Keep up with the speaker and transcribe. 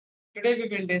Today we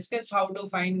will discuss how to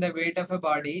find the weight of a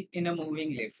body in a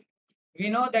moving lift. We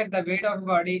know that the weight of a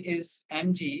body is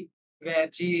mg, where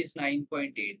g is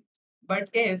 9.8. But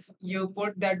if you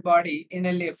put that body in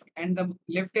a lift and the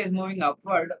lift is moving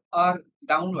upward or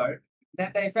downward,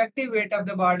 then the effective weight of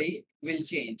the body will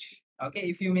change. Okay,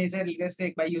 if you measure, let's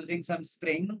take by using some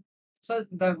spring, so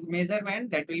the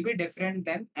measurement that will be different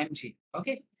than mg.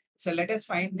 Okay, so let us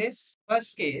find this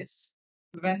first case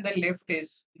when the lift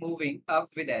is moving up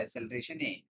with acceleration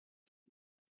a.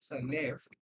 So lift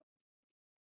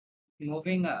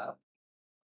moving up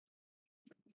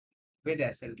with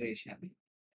acceleration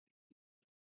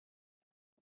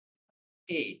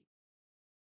a.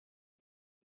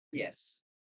 Yes.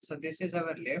 So this is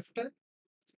our lift,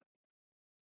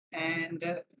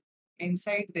 and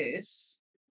inside this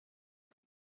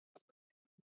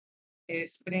a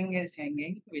spring is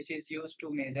hanging, which is used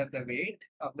to measure the weight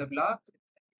of the block,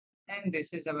 and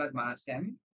this is our mass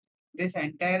m. This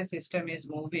entire system is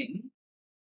moving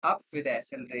up with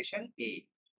acceleration a.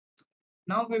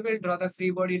 Now we will draw the free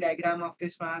body diagram of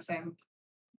this mass m,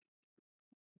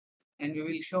 and we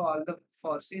will show all the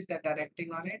forces that are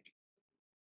acting on it.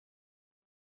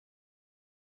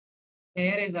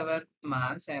 Here is our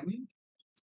mass m.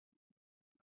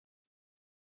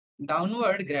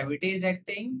 Downward gravity is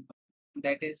acting,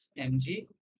 that is mg.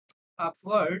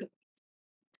 Upward,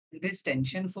 this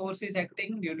tension force is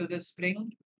acting due to the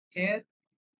spring here,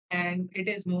 and it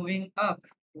is moving up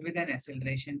with an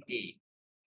acceleration a.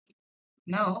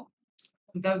 Now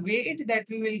the weight that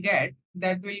we will get,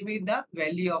 that will be the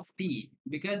value of t,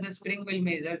 because the spring will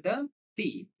measure the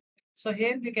t. So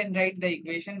here we can write the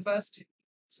equation first.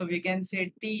 So we can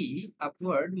say t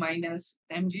upward minus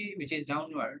mg, which is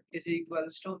downward, is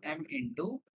equals to m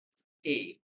into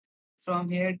a. From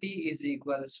here t is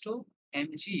equals to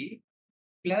mg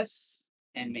plus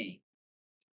ma.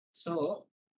 So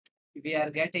we are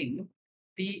getting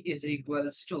t is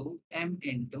equals to m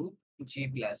into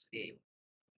g plus a.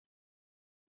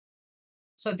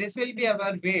 So this will be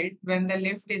our weight when the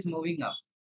lift is moving up.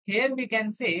 Here we can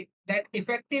say that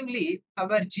effectively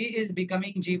our g is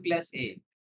becoming g plus a.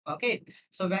 Okay,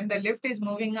 so when the lift is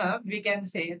moving up, we can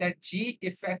say that g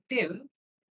effective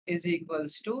is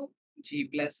equals to g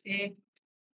plus a.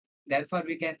 Therefore,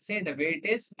 we can say the weight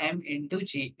is m into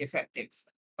g effective.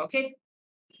 Okay.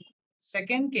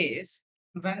 Second case,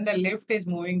 when the lift is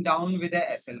moving down with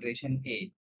the acceleration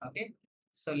a. Okay.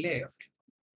 So lift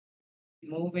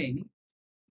moving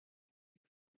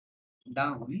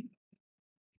down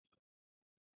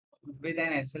with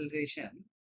an acceleration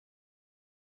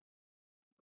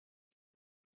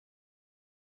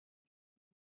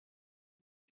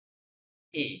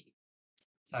a.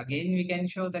 So again, we can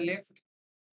show the lift.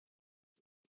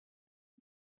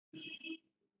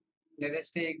 Let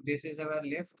us take, this is our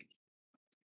lift.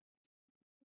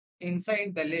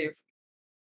 Inside the lift,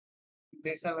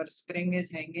 this our spring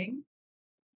is hanging,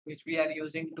 which we are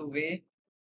using to weigh.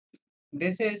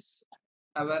 This is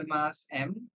our mass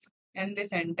m, and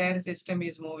this entire system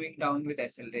is moving down with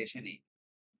acceleration a.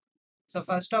 So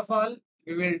first of all,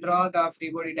 we will draw the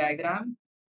free body diagram.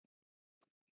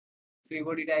 Free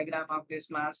body diagram of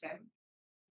this mass m.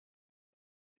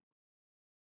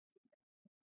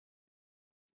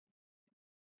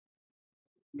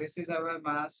 This is our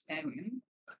mass m.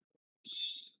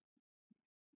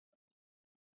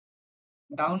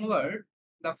 Downward,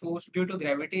 the force due to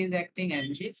gravity is acting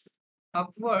mg.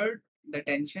 Upward, the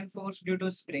tension force due to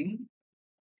spring,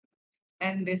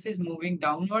 and this is moving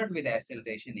downward with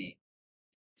acceleration a.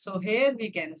 So here we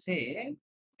can say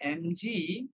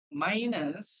mg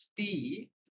minus t,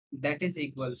 that is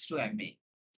equals to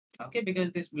ma. Okay,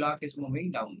 because this block is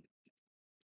moving down.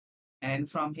 And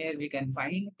from here we can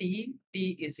find t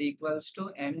is equals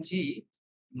to mg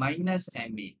minus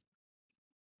ma.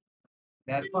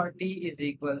 Therefore t is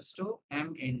equals to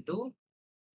m into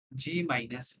g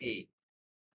minus a.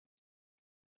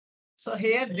 So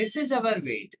here this is our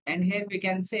weight, and here we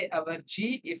can say our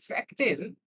g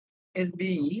effective is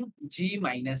being g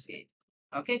minus a.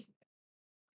 Okay.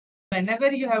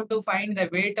 Whenever you have to find the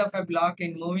weight of a block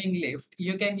in moving lift,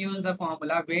 you can use the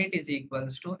formula weight is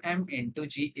equals to m into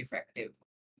g effective,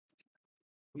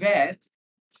 where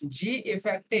g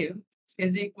effective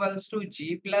is equals to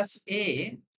g plus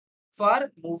a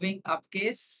for moving up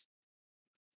case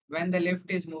when the lift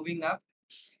is moving up.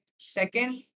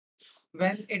 Second,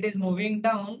 when it is moving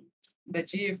down, the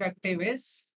g effective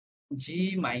is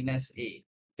g minus a.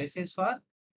 This is for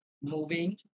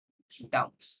moving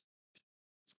down.